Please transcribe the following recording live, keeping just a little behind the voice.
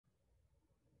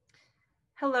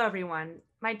Hello, everyone.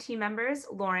 My team members,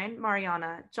 Lauren,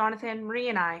 Mariana, Jonathan, Marie,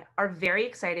 and I are very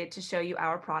excited to show you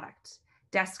our product,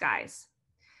 Deskguise.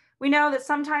 We know that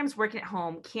sometimes working at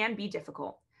home can be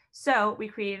difficult, so we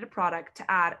created a product to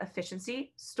add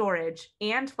efficiency, storage,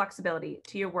 and flexibility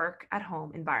to your work at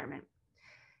home environment.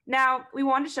 Now, we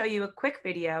want to show you a quick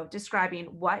video describing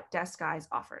what Deskguise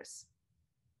offers.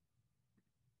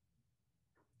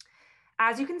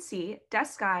 As you can see,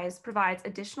 Deskguise provides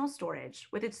additional storage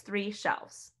with its 3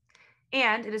 shelves.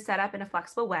 And it is set up in a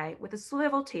flexible way with a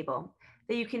swivel table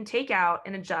that you can take out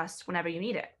and adjust whenever you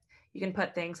need it. You can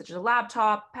put things such as a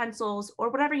laptop, pencils,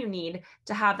 or whatever you need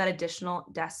to have that additional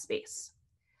desk space.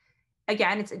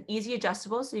 Again, it's an easy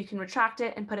adjustable, so you can retract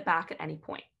it and put it back at any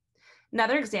point.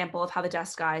 Another example of how the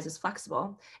Deskguise is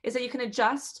flexible is that you can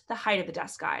adjust the height of the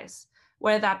Deskguise,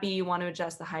 whether that be you want to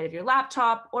adjust the height of your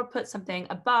laptop or put something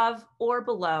above or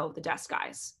below the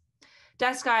Deskguise.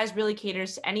 Deskguise really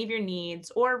caters to any of your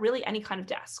needs or really any kind of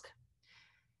desk.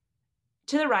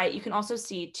 To the right, you can also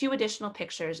see 2 additional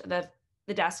pictures of the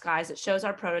Deskguise that shows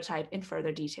our prototype in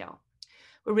further detail.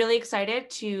 We're really excited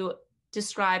to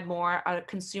describe more our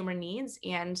consumer needs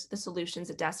and the solutions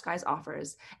that Deskguise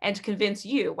offers and to convince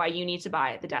you why you need to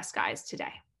buy the Deskguise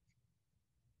today.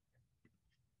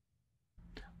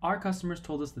 Our customers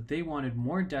told us that they wanted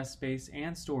more desk space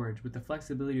and storage with the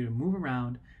flexibility to move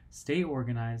around, stay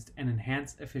organized, and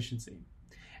enhance efficiency.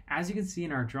 As you can see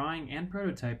in our drawing and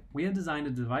prototype, we have designed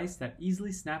a device that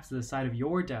easily snaps to the side of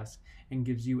your desk and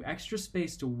gives you extra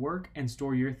space to work and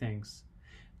store your things.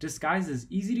 Deskguise is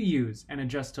easy to use and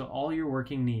adjust to all your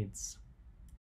working needs.